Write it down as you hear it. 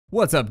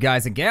What's up,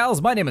 guys and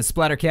gals? My name is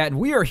Splattercat, and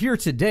we are here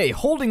today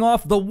holding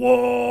off the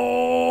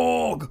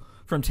WOG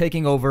from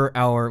taking over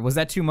our... Was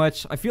that too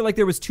much? I feel like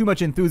there was too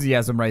much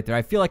enthusiasm right there.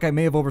 I feel like I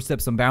may have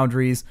overstepped some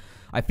boundaries.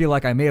 I feel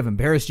like I may have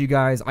embarrassed you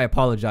guys. I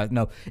apologize.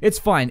 No, it's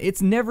fine.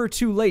 It's never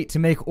too late to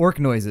make orc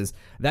noises.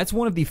 That's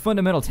one of the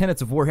fundamental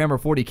tenets of Warhammer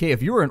 40k.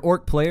 If you're an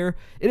orc player,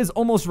 it is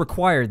almost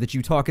required that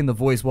you talk in the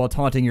voice while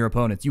taunting your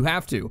opponents. You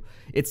have to.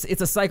 It's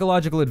a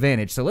psychological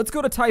advantage. So let's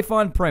go to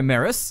Typhon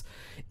Primaris.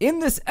 In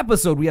this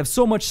episode, we have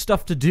so much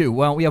stuff to do.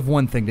 Well, we have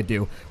one thing to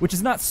do, which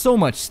is not so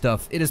much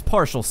stuff. It is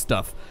partial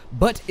stuff,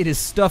 but it is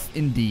stuff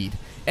indeed.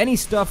 Any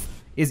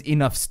stuff is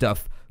enough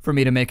stuff for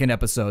me to make an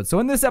episode. So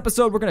in this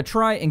episode, we're going to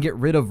try and get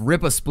rid of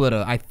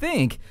Rip-a-Splitta. I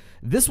think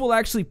this will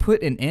actually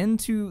put an end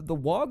to the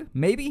WOG,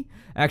 maybe?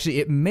 Actually,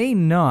 it may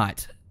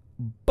not,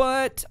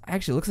 but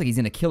actually it looks like he's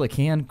going to kill a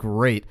can.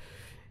 Great.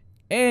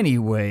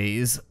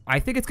 Anyways, I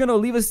think it's going to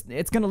lead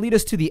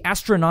us to the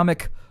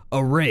astronomic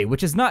array,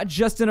 which is not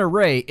just an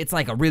array, it's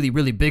like a really,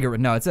 really big array.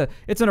 No, it's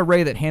an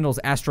array that handles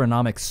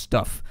astronomic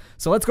stuff.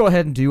 So let's go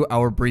ahead and do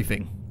our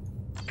briefing.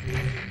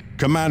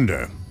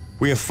 Commander,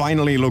 we have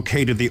finally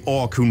located the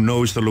orc who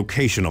knows the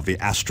location of the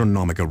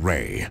astronomic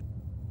array.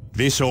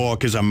 This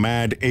orc is a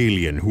mad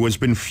alien who has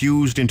been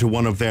fused into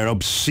one of their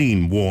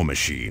obscene war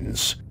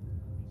machines.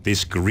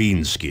 This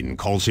greenskin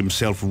calls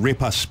himself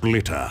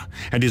Rip-a-Splitta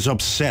and is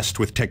obsessed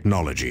with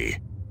technology.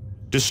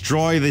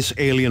 Destroy this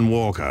alien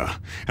walker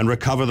and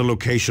recover the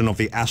location of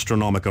the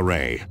astronomic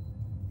array.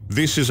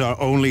 This is our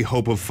only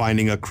hope of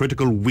finding a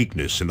critical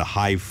weakness in the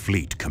Hive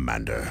fleet,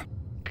 Commander.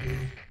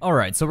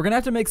 Alright, so we're going to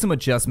have to make some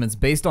adjustments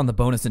based on the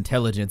bonus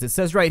intelligence. It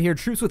says right here,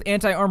 troops with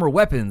anti-armor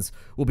weapons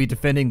will be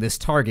defending this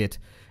target.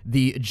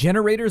 The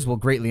generators will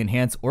greatly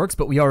enhance orcs,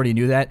 but we already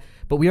knew that.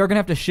 But we are going to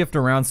have to shift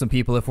around some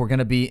people if we're going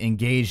to be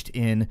engaged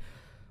in...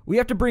 We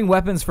have to bring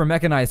weapons for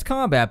mechanized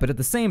combat, but at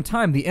the same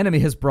time, the enemy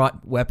has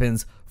brought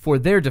weapons for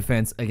their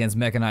defense against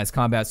mechanized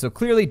combat. So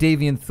clearly,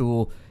 Davian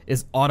Thule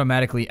is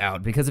automatically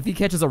out, because if he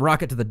catches a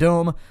rocket to the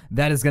dome,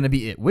 that is going to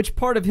be it. Which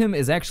part of him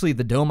is actually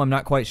the dome, I'm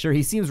not quite sure.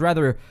 He seems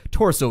rather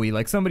torso-y,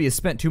 like somebody has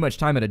spent too much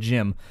time at a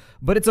gym.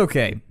 But it's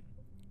okay.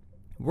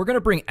 We're going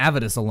to bring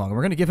Avidus along.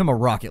 We're going to give him a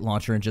rocket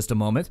launcher in just a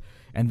moment,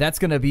 and that's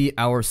going to be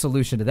our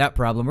solution to that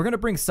problem. We're going to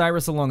bring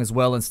Cyrus along as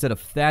well instead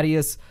of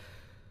Thaddeus.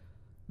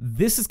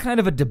 This is kind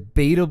of a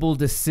debatable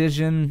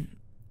decision,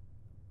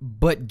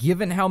 but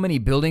given how many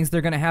buildings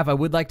they're going to have, I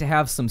would like to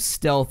have some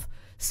stealth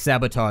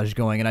sabotage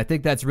going, and I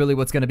think that's really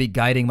what's going to be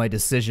guiding my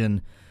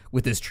decision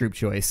with this troop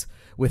choice.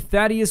 With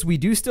Thaddeus, we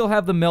do still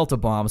have the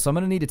Melt-A-Bomb, so I'm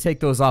going to need to take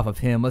those off of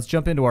him. Let's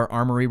jump into our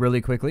armory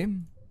really quickly.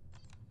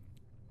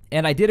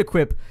 And I did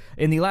equip,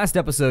 in the last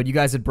episode, you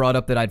guys had brought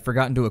up that I'd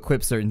forgotten to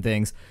equip certain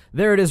things.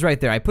 There it is right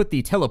there. I put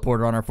the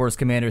teleporter on our force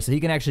commander so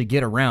he can actually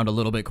get around a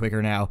little bit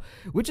quicker now,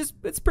 which is,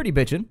 it's pretty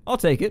bitchin'. I'll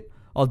take it.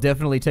 I'll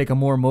definitely take a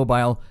more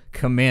mobile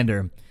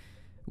commander.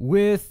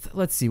 With,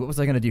 let's see, what was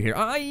I going to do here?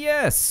 Ah,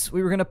 yes!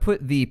 We were going to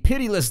put the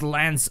Pitiless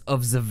Lance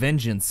of the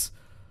Vengeance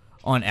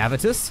on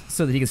Avitus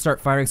so that he can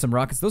start firing some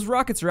rockets. Those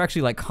rockets are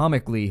actually like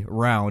comically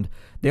round.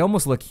 They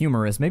almost look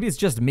humorous. Maybe it's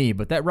just me,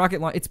 but that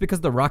rocket launch, it's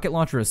because the rocket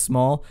launcher is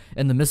small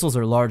and the missiles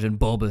are large and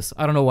bulbous.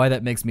 I don't know why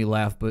that makes me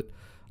laugh, but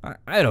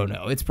I don't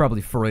know. It's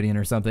probably Freudian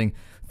or something.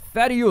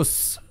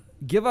 Thaddeus,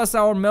 give us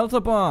our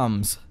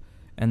Melt-A-Bombs.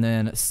 And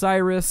then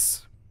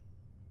Cyrus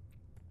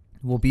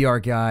will be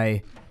our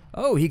guy.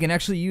 Oh, he can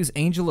actually use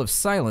Angel of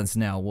Silence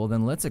now. Well,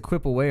 then let's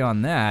equip away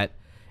on that.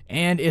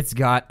 And it's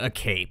got a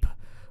cape.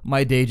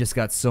 My day just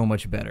got so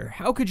much better.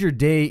 How could your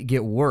day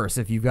get worse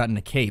if you've gotten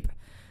a cape?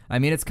 I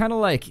mean, it's kind of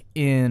like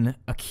in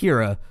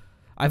Akira.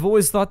 I've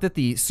always thought that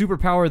the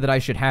superpower that I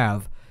should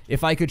have,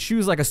 if I could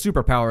choose like a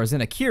superpower, is in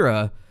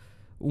Akira,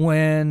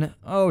 when,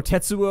 oh,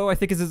 Tetsuo, I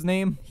think is his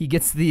name, he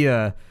gets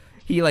the,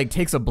 he like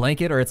takes a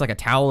blanket or it's like a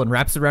towel and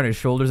wraps it around his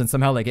shoulders and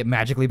somehow like it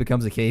magically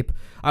becomes a cape.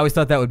 I always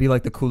thought that would be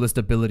like the coolest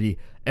ability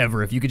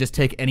ever. If you could just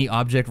take any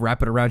object,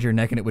 wrap it around your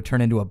neck and it would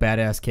turn into a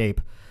badass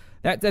cape.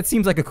 That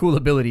seems like a cool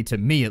ability to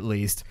me, at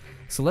least.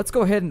 So let's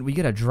go ahead and we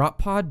get a drop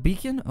pod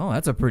beacon. Oh,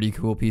 that's a pretty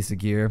cool piece of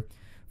gear.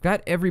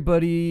 Got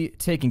everybody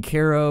taken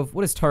care of.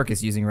 What is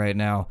Tarkus using right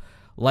now?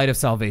 Light of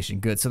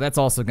Salvation. Good. So that's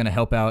also going to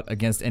help out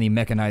against any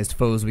mechanized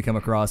foes we come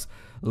across.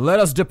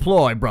 Let us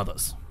deploy,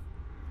 brothers.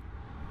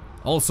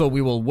 Also, we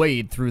will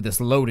wade through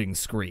this loading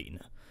screen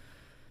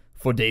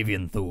for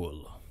Davian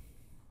Thule.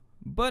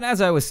 But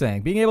as I was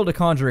saying, being able to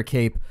conjure a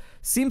cape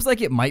seems like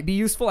it might be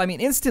useful. I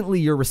mean, instantly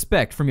your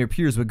respect from your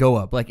peers would go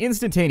up. Like,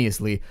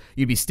 instantaneously,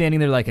 you'd be standing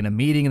there like in a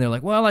meeting, and they're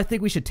like, well, I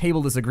think we should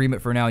table this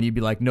agreement for now, and you'd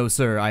be like, no,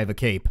 sir, I have a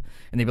cape.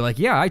 And they'd be like,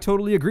 yeah, I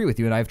totally agree with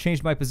you, and I've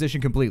changed my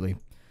position completely.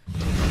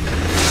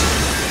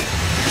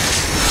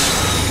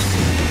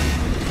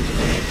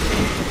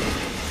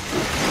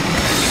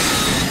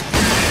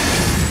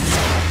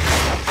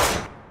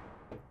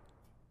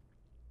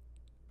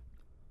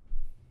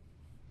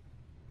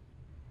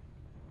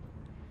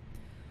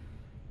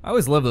 I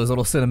always love those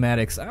little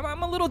cinematics.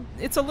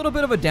 It's a little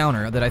bit of a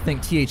downer that I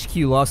think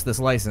THQ lost this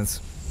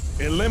license.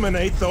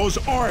 Eliminate those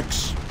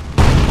orcs!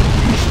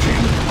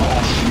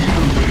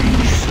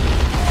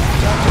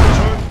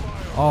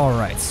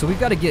 Alright, so we've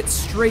got to get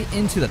straight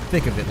into the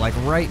thick of it, like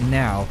right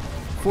now.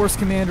 Force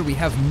Commander, we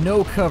have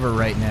no cover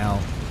right now.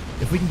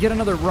 If we can get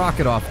another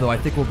rocket off, though, I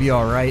think we'll be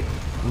alright.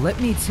 Let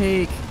me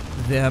take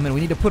them, and we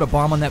need to put a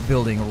bomb on that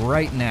building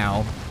right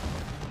now.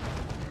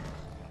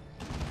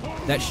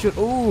 That should...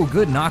 Ooh,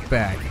 good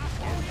knockback.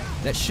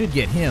 That should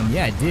get him.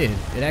 Yeah, it did.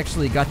 It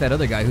actually got that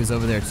other guy who's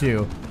over there,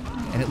 too.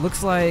 And it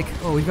looks like...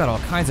 Oh, we've got all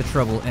kinds of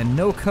trouble and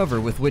no cover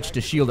with which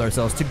to shield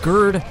ourselves, to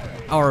gird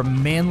our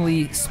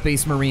manly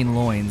Space Marine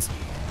loins.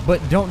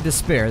 But don't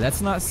despair.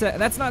 That's not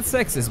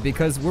sexist,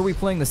 because were we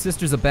playing the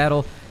Sisters of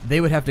Battle,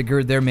 they would have to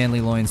gird their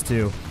manly loins,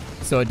 too.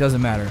 So it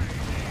doesn't matter.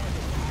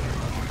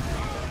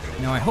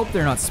 Now, I hope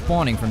they're not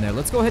spawning from there.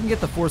 Let's go ahead and get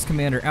the Force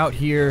Commander out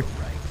here.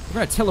 We're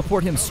going to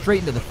teleport him straight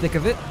into the thick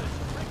of it.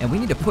 And we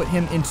need to put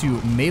him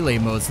into melee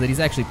mode so that he's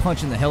actually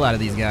punching the hell out of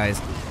these guys.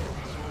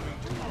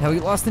 Have we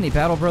lost any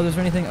Battle Brothers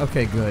or anything?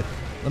 Okay, good.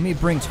 Let me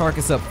bring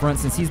Tarkus up front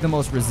since he's the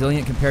most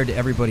resilient compared to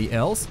everybody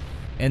else.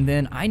 And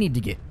then I need to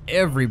get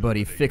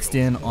everybody fixed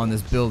in on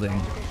this building.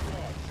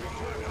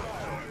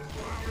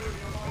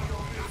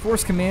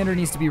 Force Commander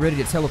needs to be ready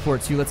to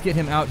teleport too. Let's get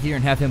him out here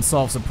and have him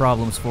solve some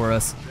problems for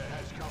us.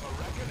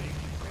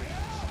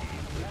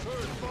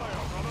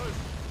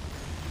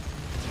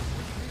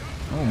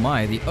 Oh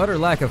my, the utter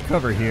lack of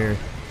cover here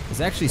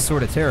is actually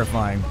sort of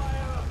terrifying.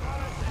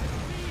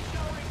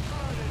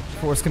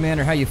 Force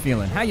Commander, how you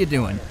feeling? How you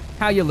doing?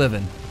 How you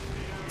living?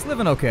 He's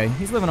living okay.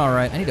 He's living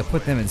alright. I need to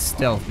put them in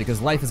stealth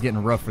because life is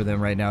getting rough for them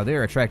right now.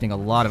 They're attracting a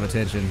lot of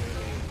attention.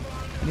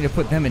 I need to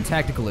put them in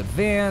tactical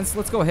advance.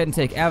 Let's go ahead and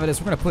take Avidus.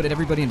 We're going to put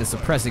everybody into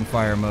suppressing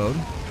fire mode.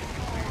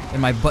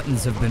 And my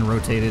buttons have been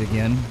rotated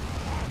again.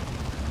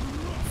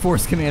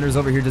 Force Commander's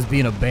over here just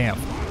being a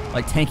BAMF.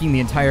 Like tanking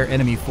the entire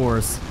enemy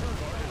force.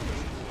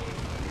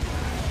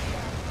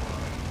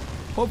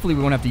 Hopefully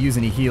we won't have to use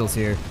any heals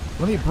here.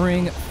 Let me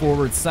bring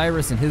forward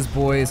Cyrus and his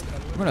boys.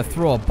 We're going to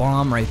throw a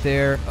bomb right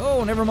there.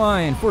 Oh, never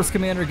mind. Force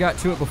Commander got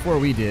to it before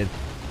we did.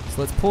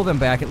 So let's pull them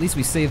back. At least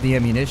we saved the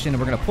ammunition. And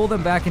we're going to pull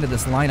them back into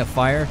this line of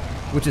fire,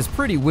 which is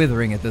pretty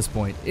withering at this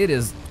point. It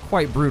is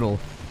quite brutal.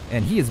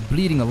 And he is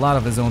bleeding a lot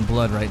of his own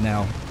blood right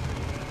now,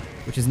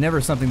 which is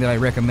never something that I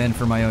recommend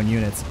for my own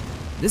units.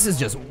 This is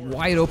just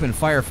wide open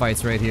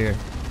firefights right here.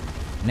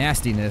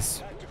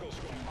 Nastiness.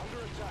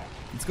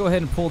 Let's go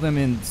ahead and pull them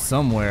in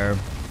somewhere.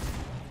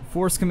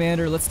 Force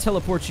Commander, let's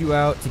teleport you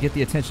out to get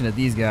the attention of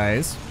these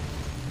guys.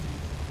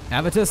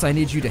 Avitus, I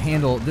need you to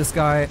handle this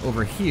guy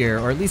over here,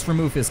 or at least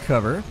remove his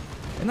cover.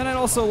 And then I'd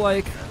also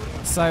like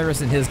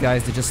Cyrus and his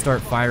guys to just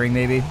start firing,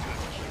 maybe.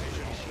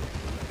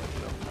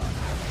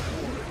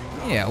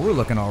 Yeah, we're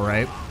looking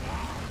alright.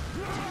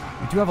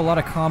 We do have a lot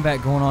of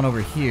combat going on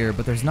over here,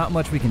 but there's not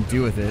much we can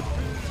do with it.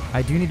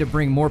 I do need to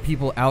bring more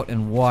people out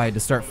and wide to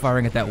start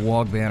firing at that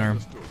Wog banner.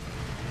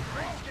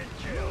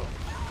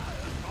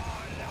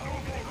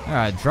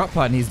 Alright, Drop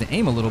Pod needs to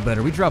aim a little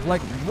better. We dropped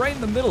like right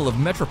in the middle of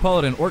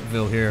Metropolitan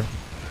Orkville here.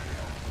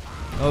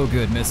 Oh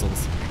good,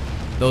 missiles.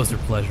 Those are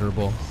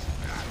pleasurable.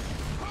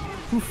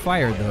 Who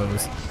fired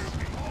those?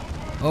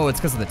 Oh, it's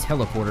because of the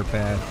teleporter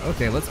pad.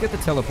 Okay, let's get the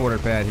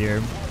teleporter pad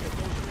here.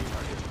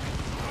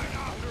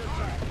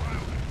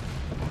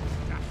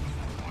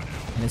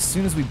 And as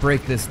soon as we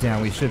break this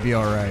down, we should be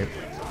alright.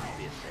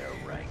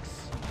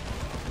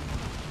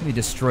 Let me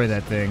destroy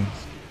that thing.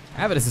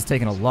 Avidus is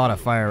taking a lot of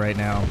fire right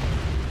now.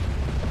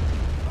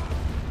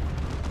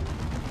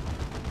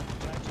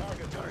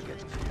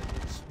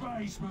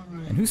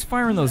 And who's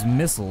firing those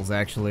missiles,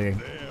 actually?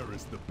 There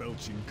is the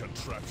belching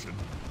contraption.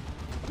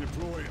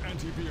 Deploy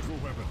anti-vehicle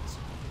weapons.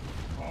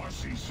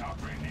 RC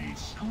Sabri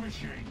needs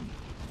squishing.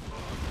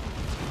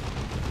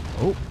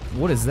 Oh,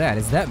 what is that?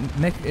 Is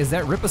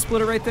that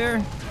Rip-a-Splitter right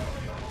there?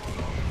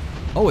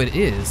 Oh, it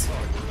is.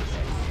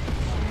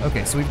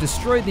 Okay, so we've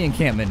destroyed the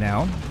encampment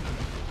now.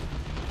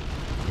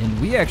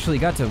 And we actually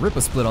got to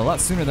Rip-a-Split a lot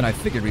sooner than I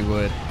figured we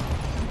would.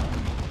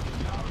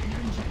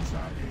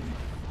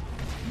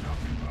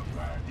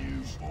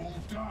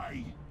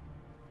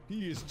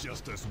 He is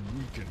just as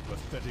weak and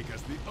pathetic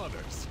as the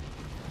others.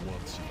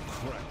 Once you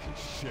crack his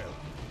shell.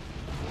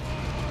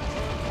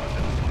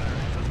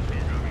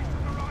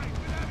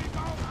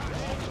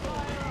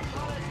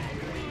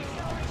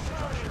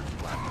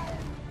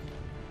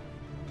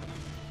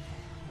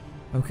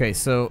 Okay,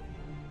 so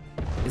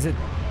is it...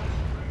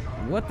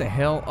 What the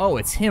hell? Oh,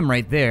 it's him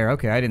right there.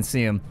 Okay, I didn't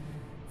see him.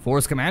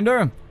 Force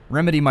Commander,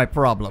 remedy my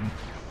problem.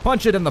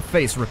 Punch it in the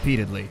face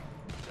repeatedly.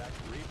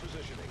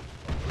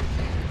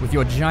 With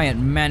your giant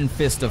man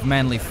fist of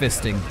manly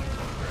fisting.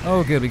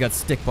 Oh good, we got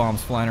stick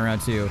bombs flying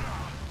around too.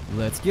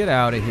 Let's get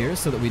out of here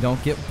so that we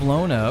don't get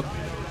blown up.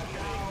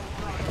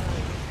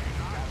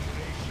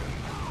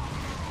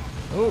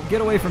 Oh,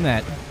 get away from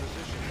that.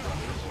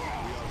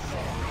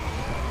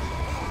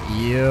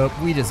 Yep,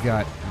 we just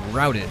got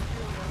routed.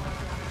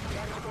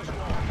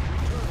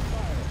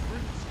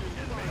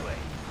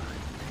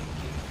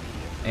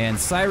 And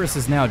Cyrus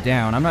is now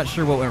down. I'm not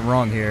sure what went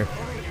wrong here,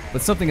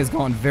 but something has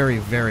gone very,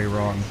 very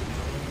wrong.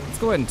 Let's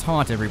go ahead and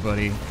taunt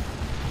everybody.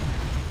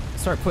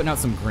 Start putting out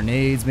some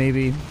grenades,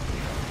 maybe.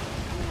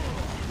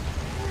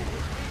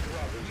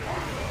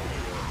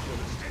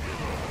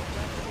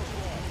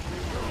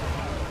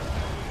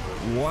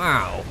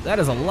 Wow, that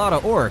is a lot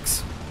of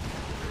orcs.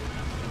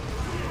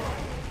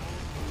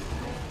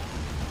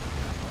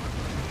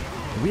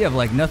 We have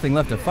like nothing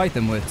left to fight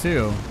them with,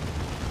 too.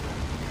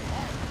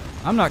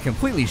 I'm not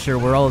completely sure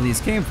where all of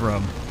these came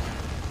from.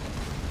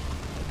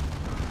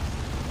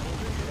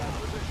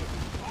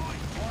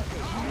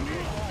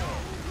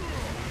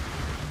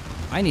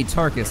 I need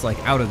Tarkus like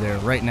out of there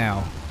right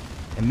now.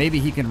 And maybe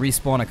he can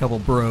respawn a couple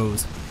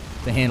bros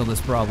to handle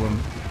this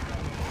problem.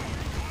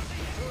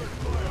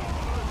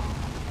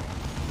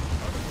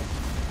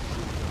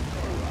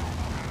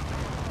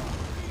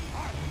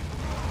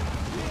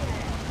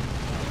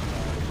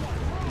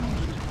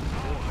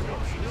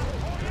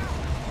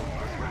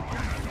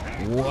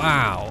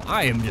 Wow,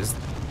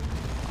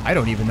 I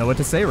don't even know what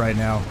to say right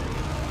now.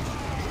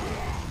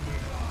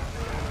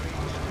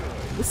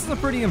 This is a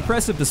pretty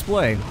impressive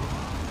display.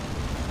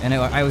 And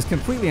I was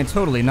completely and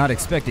totally not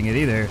expecting it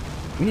either.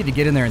 We need to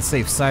get in there and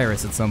save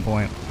Cyrus at some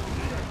point.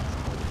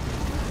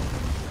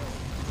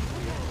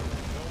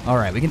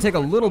 Alright, we can take a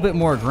little bit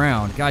more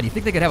ground. God, you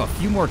think they could have a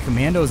few more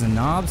commandos and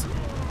knobs?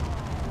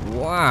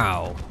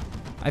 Wow.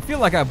 I feel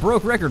like I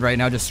broke record right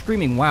now just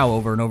screaming wow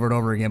over and over and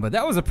over again, but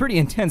that was a pretty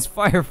intense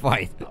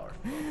firefight.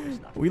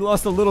 We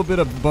lost a little bit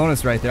of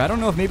bonus right there. I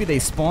don't know if maybe they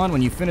spawn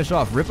when you finish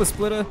off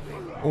Ripasplitter,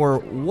 or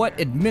what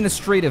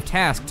administrative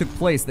task took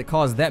place that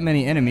caused that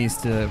many enemies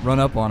to run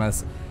up on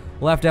us.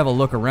 We'll have to have a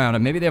look around,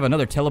 and maybe they have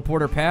another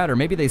teleporter pad, or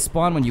maybe they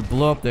spawn when you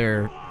blow up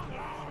their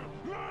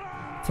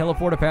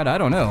teleporter pad. I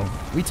don't know.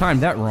 We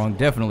timed that wrong,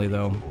 definitely,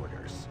 though.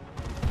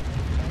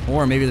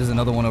 Or maybe there's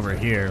another one over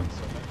here.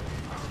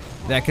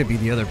 That could be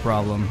the other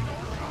problem.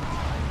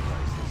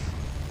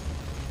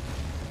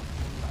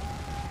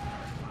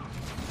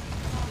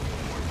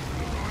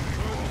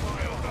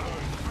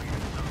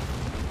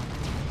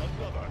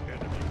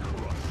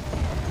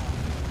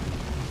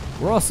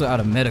 We're also out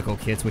of medical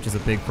kits, which is a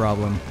big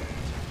problem.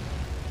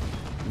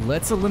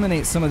 Let's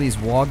eliminate some of these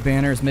WOG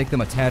banners, make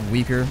them a tad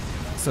weaker,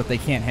 so that they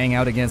can't hang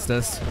out against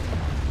us.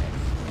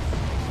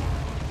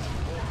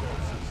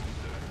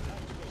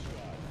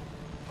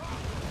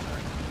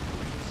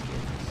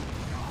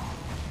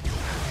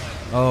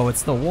 Oh,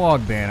 it's the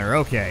WOG banner,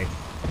 okay.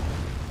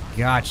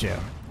 Gotcha.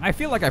 I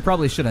feel like I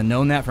probably should have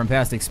known that from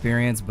past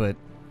experience, but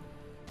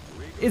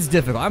it's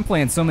difficult. I'm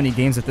playing so many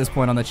games at this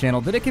point on the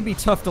channel that it can be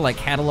tough to like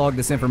catalog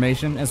this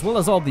information, as well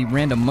as all the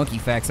random monkey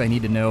facts I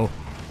need to know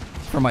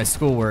for my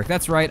schoolwork.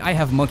 That's right, I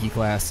have monkey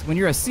class. When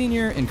you're a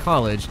senior in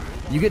college,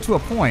 you get to a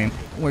point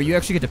where you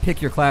actually get to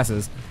pick your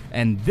classes,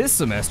 and this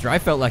semester I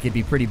felt like it'd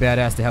be pretty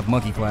badass to have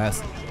monkey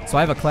class. So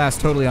I have a class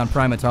totally on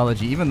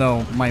primatology, even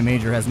though my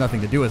major has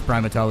nothing to do with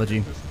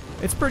primatology.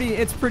 It's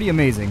pretty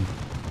amazing.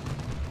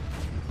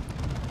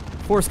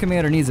 Force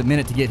Commander needs a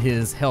minute to get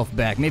his health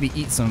back. Maybe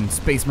eat some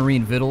Space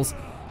Marine vittles.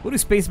 What do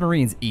Space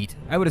Marines eat?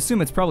 I would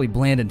assume it's probably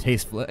bland and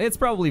tasteless. It's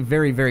probably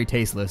very, very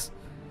tasteless.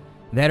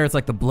 That or it's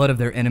like the blood of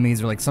their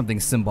enemies or like something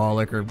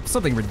symbolic or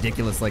something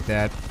ridiculous like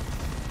that.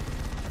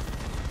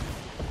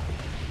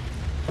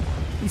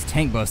 These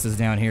tank busters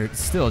down here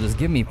still just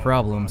give me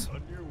problems.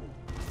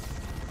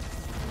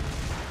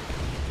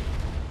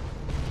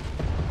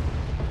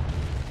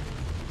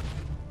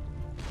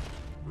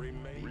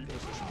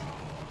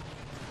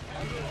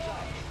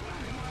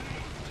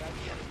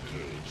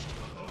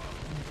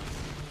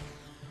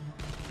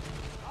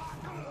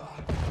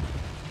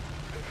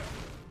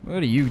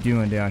 What are you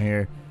doing down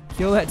here?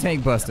 Kill that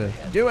tank buster.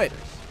 Do it!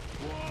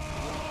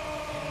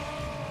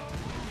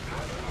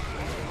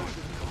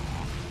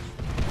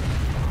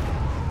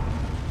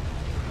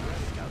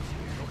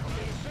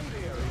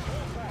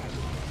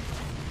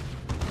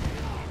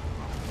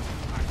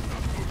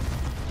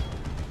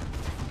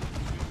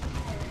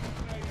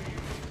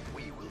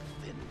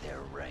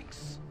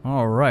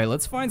 Alright,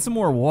 let's find some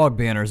more WOG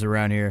banners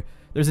around here.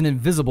 There's an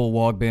invisible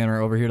WOG banner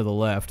over here to the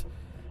left.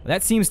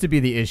 That seems to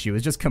be the issue,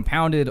 it's just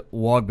compounded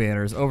WOG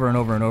banners over and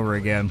over and over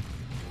again.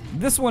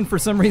 This one, for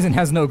some reason,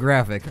 has no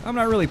graphic. I'm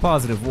not really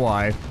positive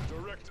why.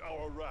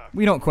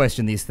 We don't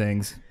question these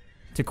things.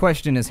 To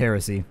question is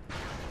heresy.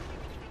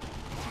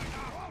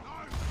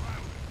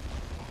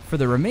 For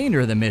the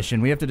remainder of the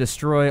mission, we have to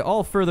destroy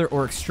all further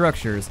orc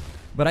structures,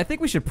 but I think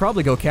we should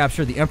probably go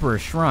capture the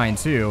Emperor's Shrine,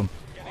 too.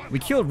 We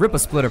killed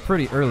Ripasplitter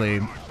pretty early.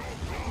 I'm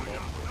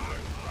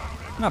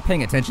not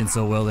paying attention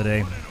so well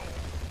today.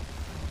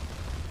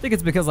 I think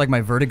it's because like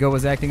my vertigo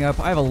was acting up.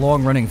 I have a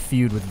long-running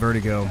feud with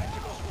vertigo.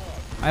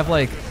 I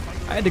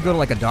had to go to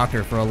like a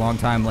doctor for a long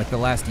time, like the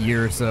last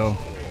year or so,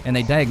 and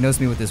they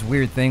diagnosed me with this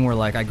weird thing where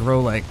like I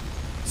grow like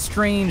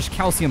strange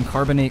calcium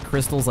carbonate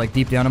crystals like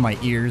deep down in my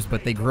ears,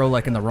 but they grow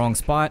like in the wrong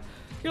spot.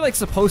 You're like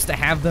supposed to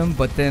have them,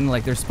 but then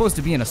like they're supposed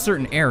to be in a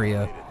certain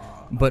area,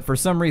 but for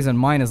some reason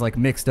mine is like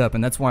mixed up,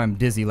 and that's why I'm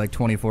dizzy like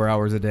 24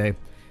 hours a day.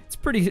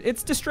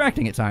 It's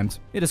distracting at times.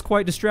 It is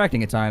quite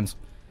distracting at times.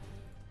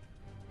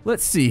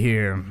 Let's see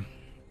here.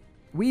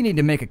 We need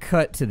to make a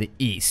cut to the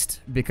east,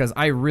 because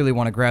I really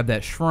want to grab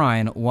that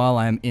shrine while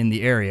I'm in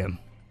the area.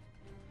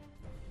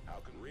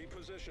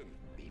 Reposition.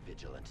 Be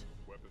vigilant.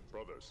 Weapon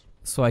brothers.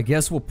 So I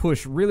guess we'll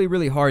push really,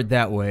 really hard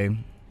that way.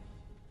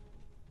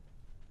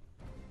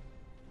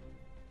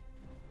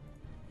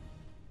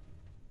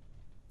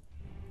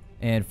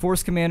 And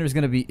Force Commander is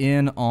going to be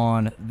in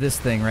on this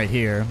thing right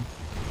here,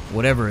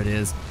 whatever it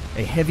is,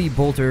 a heavy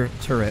bolter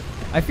turret.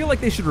 I feel like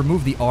they should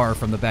remove the R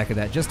from the back of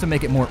that just to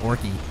make it more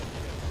orky.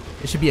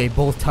 It should be a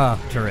bolta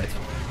turret.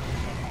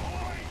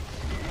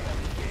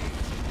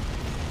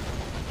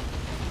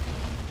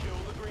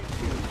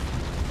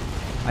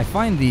 I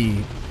find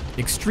the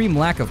extreme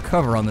lack of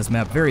cover on this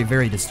map very,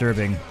 very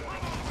disturbing.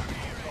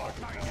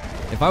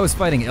 If I was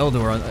fighting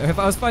if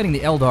I was fighting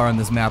the Eldar on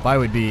this map, I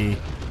would be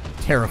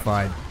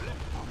terrified.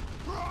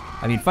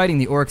 I mean, fighting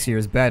the orcs here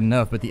is bad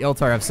enough, but the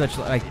Eldar have such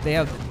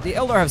the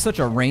Eldar have such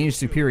a range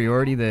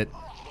superiority that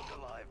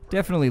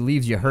definitely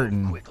leaves you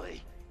hurting.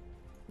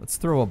 Let's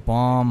throw a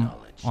bomb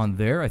on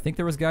there. I think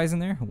there was guys in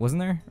there,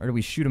 wasn't there? Or did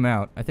we shoot them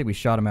out? I think we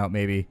shot them out,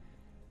 maybe.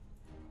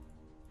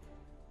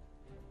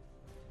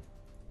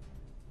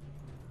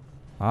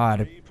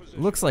 Odd. It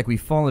looks like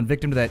we've fallen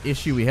victim to that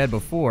issue we had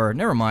before.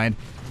 Never mind,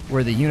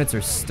 where the units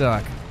are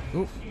stuck.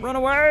 Ooh, run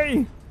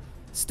away!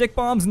 Stick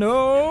bombs,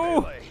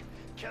 no!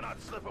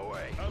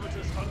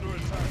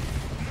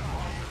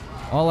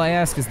 All I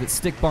ask is that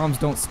stick bombs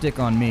don't stick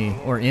on me,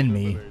 or in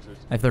me.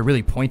 If they're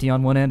really pointy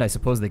on one end, I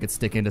suppose they could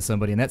stick into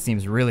somebody, and that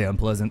seems really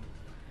unpleasant.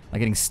 Like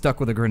getting stuck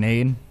with a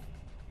grenade.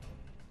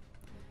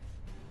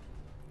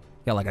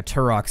 Got like a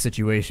Turok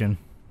situation.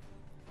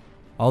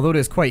 Although it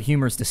is quite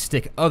humorous to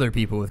stick other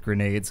people with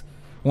grenades.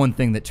 One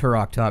thing that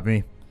Turok taught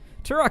me.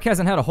 Turok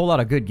hasn't had a whole lot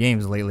of good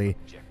games lately.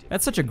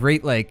 That's such a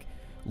great, like,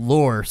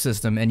 lore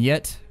system, and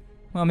yet,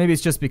 well, maybe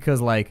it's just because,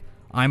 like,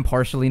 I'm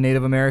partially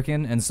Native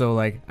American, and so,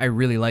 like, I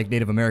really like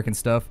Native American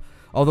stuff.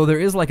 Although there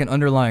is, like, an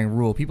underlying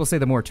rule. People say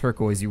the more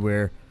turquoise you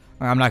wear,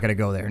 I'm not gonna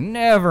go there.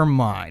 Never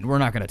mind. We're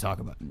not gonna talk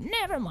about it.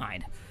 Never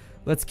mind.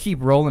 Let's keep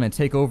rolling and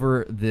take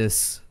over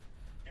this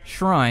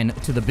shrine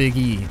to the Big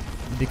E,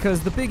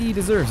 because the Big E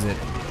deserves it.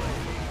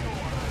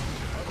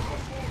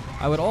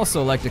 I would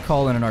also like to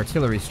call in an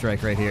artillery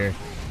strike right here.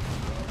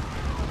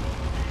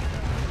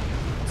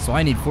 So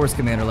I need Force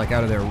Commander like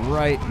out of there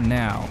right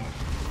now.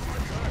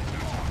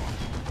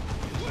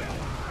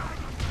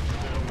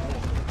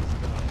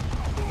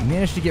 We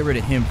managed to get rid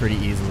of him pretty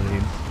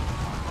easily.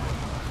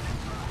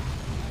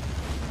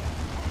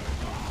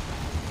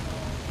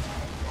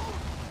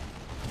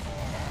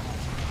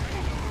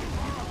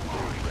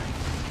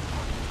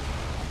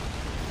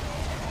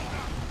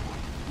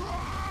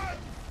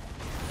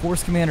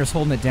 Force Commander's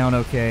holding it down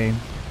okay.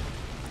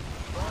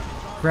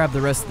 Grab the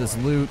rest of this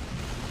loot.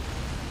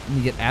 And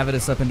you get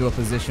Avidus up into a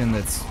position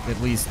that's at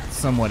least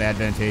somewhat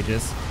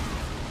advantageous.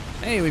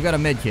 Hey, we've got a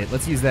med kit.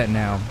 Let's use that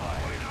now.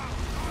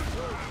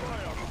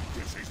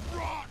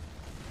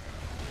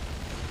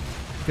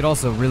 Could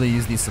also really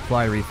use these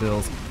supply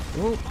refills.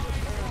 Whoa.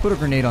 Put a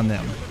grenade on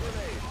them.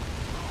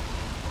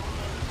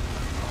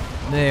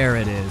 There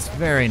it is.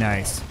 Very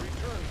nice.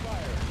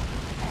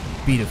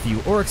 Beat a few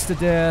orcs to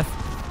death.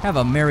 Have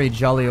a merry,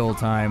 jolly old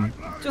time.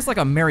 Just like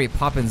a Mary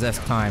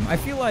Poppins-esque time. I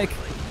feel like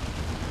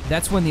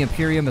that's when the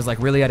Imperium is like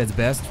really at its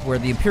best. Where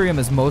the Imperium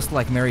is most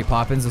like Mary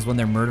Poppins is when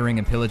they're murdering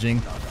and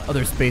pillaging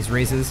other space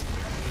races.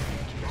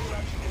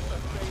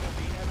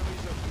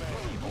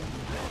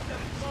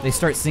 They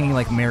start singing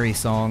like merry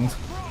songs.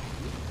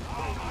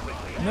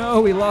 No,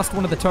 we lost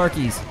one of the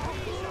Tarkies.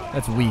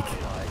 That's weak.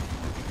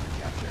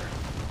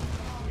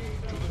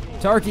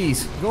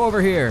 Tarkies, go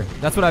over here.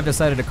 That's what I've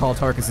decided to call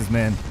Tarkus's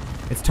men.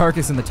 It's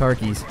Tarkus and the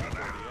Tarkies.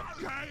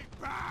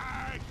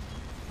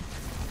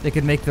 They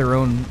could make their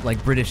own,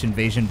 like, British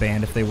invasion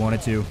band if they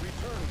wanted to.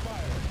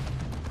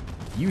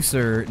 You,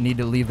 sir, need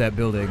to leave that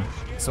building,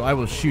 so I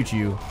will shoot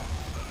you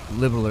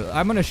liberally.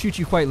 I'm gonna shoot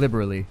you quite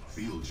liberally.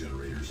 Field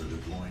generators are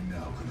deploying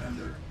now,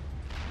 Commander.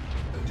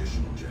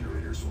 Additional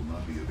generators will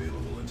not be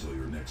available until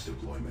your next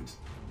deployment.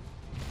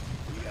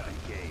 We have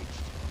engaged.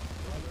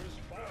 Brothers,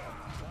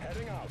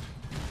 heading out.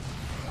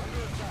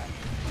 Under attack.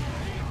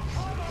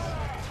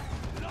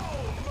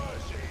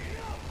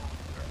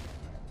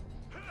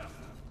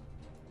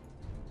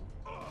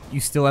 You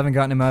still haven't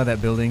gotten him out of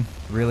that building?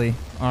 Really?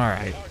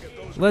 Alright.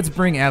 Let's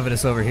bring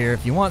Avidus over here.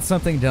 If you want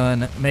something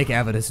done, make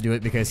Avidus do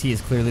it because he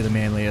is clearly the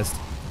manliest.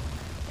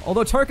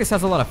 Although Tarkus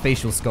has a lot of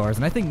facial scars,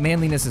 and I think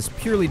manliness is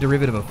purely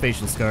derivative of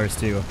facial scars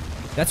too.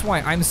 That's why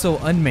I'm so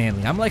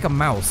unmanly. I'm like a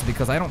mouse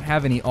because I don't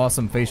have any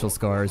awesome facial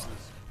scars.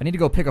 I need to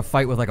go pick a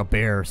fight with like a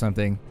bear or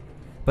something.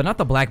 But not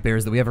the black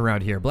bears that we have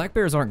around here. Black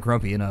bears aren't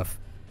grumpy enough.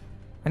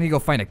 I need to go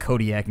find a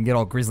Kodiak and get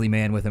all grizzly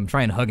man with him,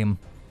 try and hug him.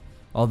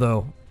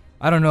 Although,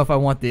 I don't know if I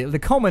want the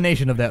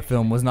culmination of that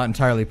film was not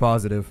entirely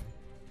positive.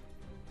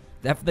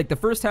 Like the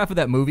first half of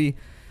that movie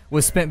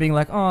was spent being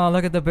like, oh,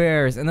 look at the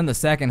bears. And then the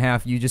second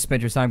half, you just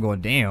spent your time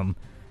going, damn,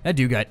 that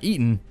dude got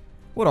eaten.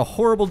 What a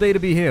horrible day to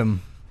be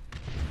him.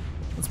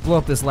 Let's blow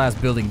up this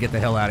last building and get the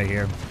hell out of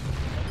here.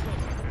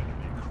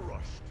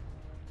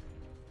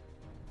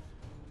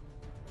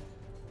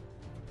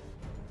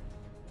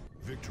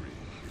 Victory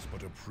is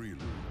but a prelude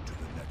to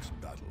the next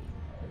battle.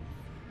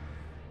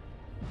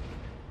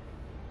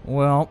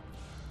 Well,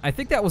 I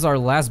think that was our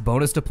last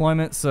bonus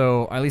deployment,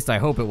 so at least I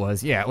hope it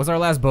was. Yeah, it was our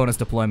last bonus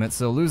deployment,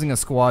 so losing a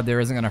squad there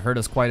isn't going to hurt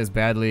us quite as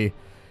badly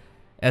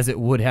as it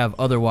would have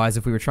otherwise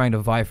if we were trying to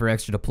vie for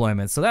extra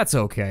deployments, so that's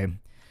okay.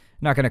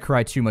 Not going to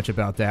cry too much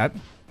about that.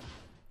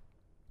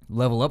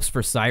 Level ups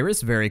for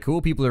Cyrus, very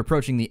cool. People are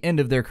approaching the end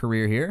of their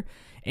career here,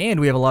 and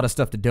we have a lot of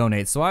stuff to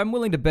donate, so I'm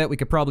willing to bet we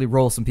could probably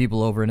roll some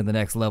people over into the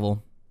next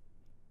level.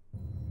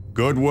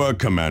 Good work,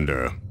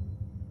 Commander.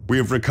 We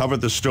have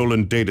recovered the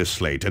stolen data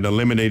slate and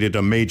eliminated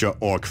a major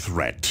Ork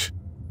threat.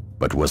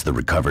 But was the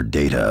recovered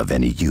data of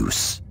any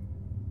use?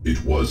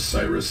 It was,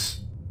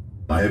 Cyrus.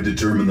 I have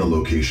determined the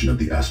location of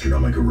the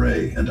astronomic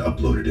array and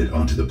uploaded it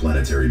onto the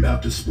planetary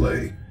map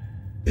display.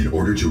 In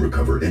order to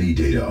recover any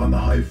data on the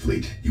Hive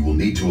fleet, you will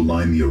need to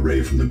align the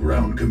array from the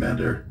ground,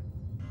 Commander.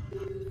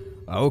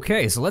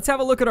 Okay, so let's have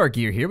a look at our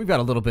gear here. We've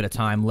got a little bit of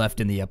time left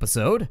in the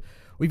episode.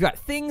 We've got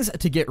things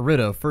to get rid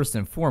of, first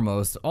and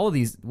foremost. All of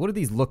these, what do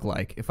these look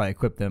like if I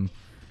equip them?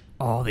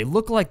 Oh, they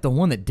look like the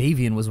one that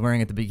Davian was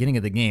wearing at the beginning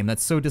of the game.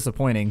 That's so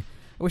disappointing.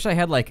 I wish I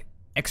had, like,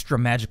 extra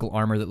magical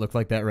armor that looked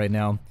like that right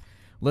now.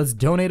 Let's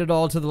donate it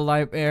all to the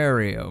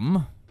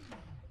Librarium.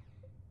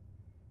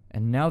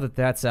 And now that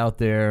that's out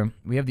there,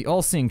 we have the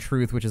All-Seeing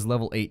Truth, which is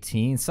level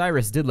 18.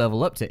 Cyrus did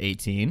level up to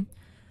 18,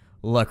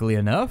 luckily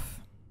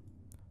enough.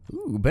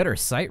 Ooh, better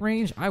sight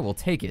range? I will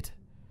take it.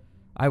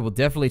 I will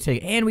definitely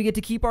take it. And we get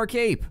to keep our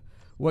cape.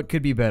 What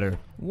could be better?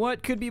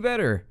 What could be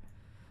better?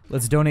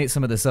 Let's donate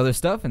some of this other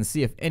stuff and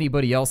see if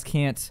anybody else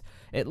can't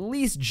at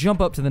least jump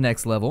up to the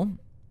next level.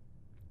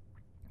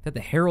 Is that the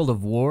Herald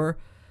of War?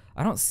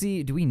 I don't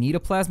see... Do we need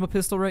a plasma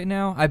pistol right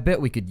now? I bet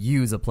we could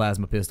use a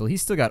plasma pistol.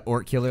 He's still got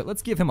Ork Killer.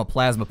 Let's give him a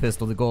plasma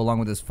pistol to go along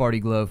with his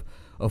farty glove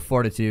of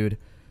fortitude.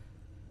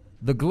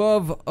 The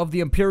glove of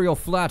the Imperial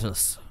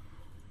Flatus.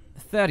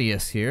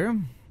 Thaddeus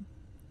here.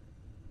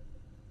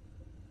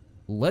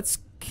 Let's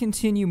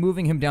continue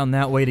moving him down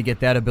that way to get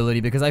that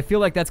ability, because I feel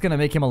like that's going to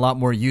make him a lot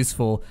more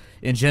useful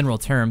in general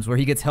terms, where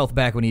he gets health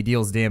back when he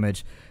deals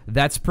damage.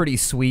 That's pretty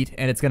sweet,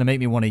 and it's going to make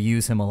me want to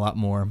use him a lot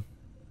more.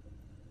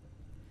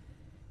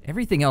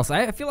 Everything else,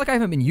 I feel like I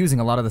haven't been using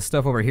a lot of the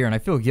stuff over here, and I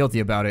feel guilty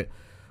about it.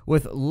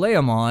 With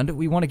Leomond,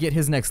 we want to get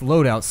his next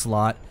loadout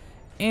slot,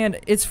 and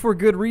it's for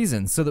good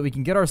reason, so that we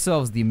can get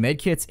ourselves the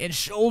medkits and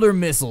shoulder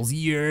missiles.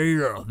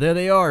 Yeah, there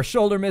they are,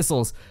 shoulder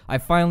missiles. I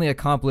finally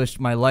accomplished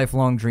my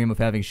lifelong dream of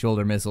having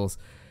shoulder missiles.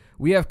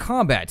 We have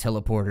combat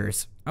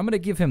teleporters. I'm going to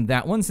give him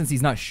that one since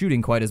he's not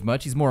shooting quite as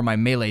much. He's more my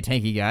melee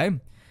tanky guy.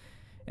 And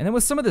then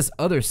with some of this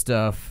other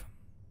stuff,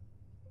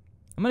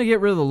 I'm going to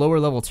get rid of the lower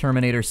level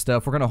Terminator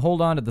stuff. We're going to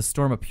hold on to the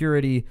Storm of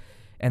Purity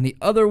and the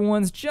other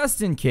ones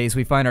just in case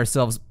we find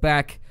ourselves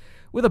back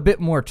with a bit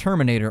more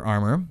Terminator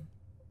armor.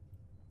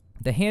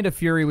 The Hand of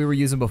Fury we were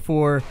using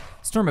before.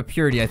 Storm of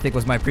Purity I think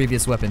was my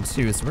previous weapon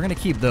too, so we're going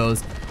to keep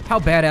those. How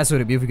badass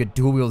would it be if we could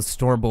dual wield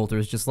Storm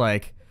Bolters just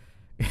like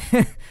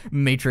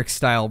Matrix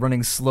style,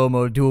 running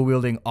slow-mo,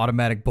 dual-wielding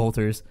automatic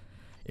bolters?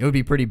 It would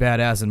be pretty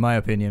badass in my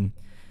opinion.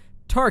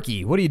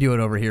 Tarky, what are you doing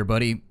over here,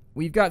 buddy?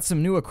 We've got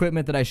some new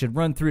equipment that I should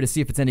run through to see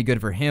if it's any good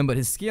for him, but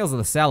his Scales of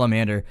the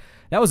Salamander,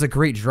 that was a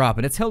great drop,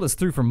 and it's held us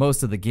through for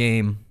most of the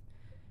game.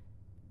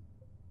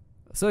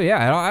 So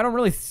yeah, I don't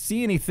really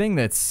see anything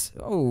that's...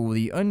 Oh,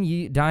 the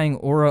Undying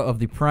Aura of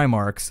the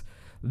Primarchs.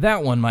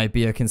 That one might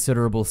be a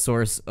considerable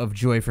source of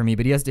joy for me,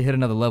 but he has to hit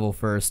another level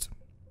first.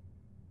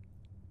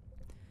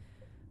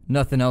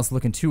 Nothing else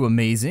looking too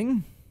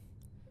amazing.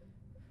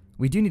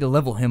 We do need to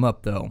level him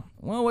up, though.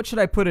 Well, what should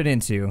I put it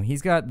into?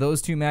 He's got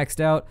those two maxed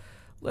out.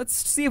 Let's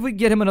see if we can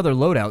get him another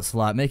loadout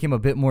slot, make him a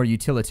bit more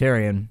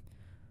utilitarian.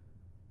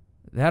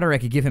 That, or I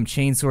could give him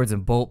chainswords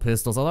and bolt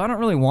pistols, although I don't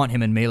really want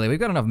him in melee. We've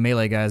got enough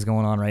melee guys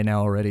going on right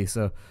now already,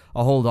 so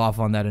I'll hold off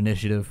on that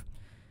initiative.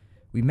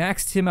 We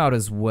maxed him out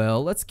as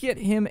well. Let's get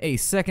him a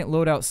second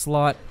loadout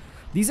slot.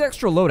 These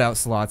extra loadout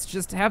slots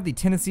just have the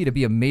tendency to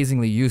be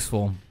amazingly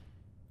useful.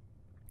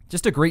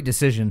 Just a great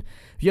decision.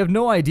 If you have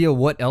no idea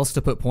what else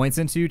to put points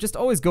into, just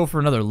always go for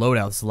another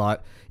loadout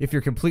slot if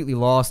you're completely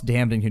lost,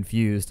 damned, and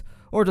confused.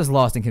 Or just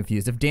lost and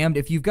confused.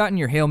 If you've gotten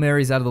your Hail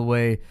Marys out of the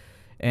way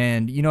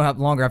and you no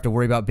longer have to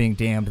worry about being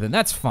damned, then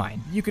that's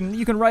fine. You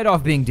can write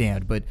off being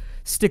damned, but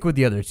stick with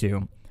the other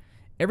two.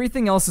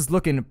 Everything else is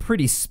looking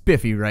pretty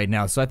spiffy right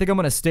now, so I think I'm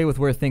going to stay with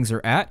where things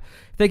are at.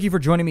 Thank you for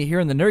joining me here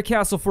in the Nerd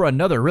Castle for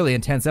another really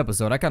intense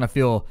episode. I kind of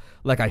feel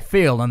like I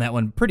failed on that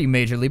one pretty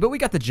majorly, but we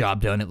got the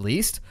job done at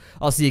least.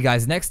 I'll see you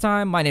guys next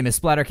time. My name is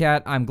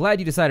Splattercat. I'm glad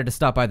you decided to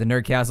stop by the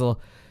Nerd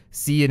Castle.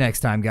 See you next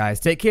time, guys.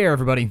 Take care,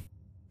 everybody.